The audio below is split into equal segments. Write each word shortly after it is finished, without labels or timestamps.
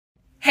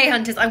Hey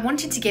hunters, I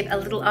wanted to give a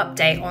little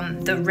update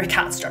on the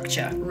Richat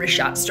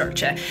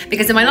structure,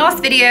 because in my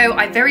last video,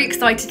 I very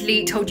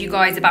excitedly told you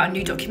guys about a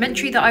new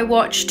documentary that I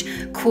watched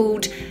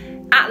called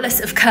Atlas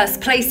of Cursed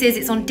Places.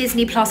 It's on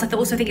Disney+, I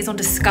also think it's on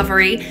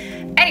Discovery.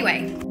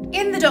 Anyway,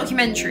 in the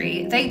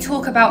documentary, they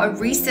talk about a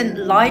recent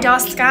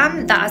LiDAR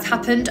scan that has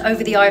happened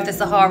over the Eye of the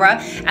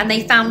Sahara, and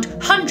they found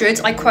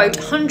hundreds, I quote,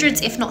 hundreds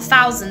if not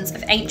thousands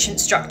of ancient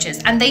structures.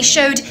 And they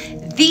showed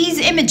these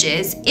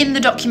images in the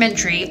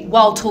documentary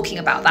while talking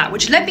about that,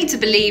 which led me to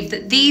believe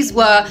that these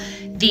were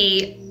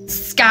the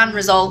scan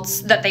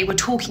results that they were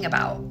talking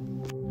about.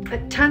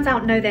 But turns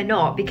out, no, they're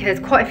not, because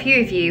quite a few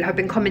of you have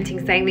been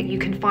commenting saying that you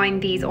can find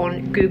these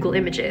on Google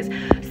Images.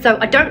 So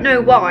I don't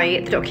know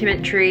why the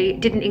documentary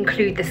didn't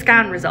include the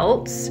scan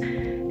results,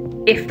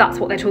 if that's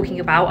what they're talking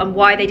about, and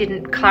why they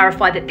didn't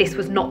clarify that this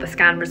was not the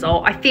scan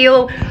result. I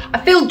feel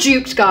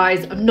duped,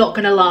 guys, I'm not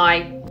gonna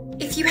lie.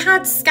 If you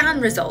had scan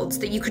results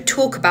that you could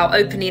talk about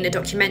openly in a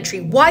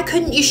documentary, why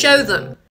couldn't you show them?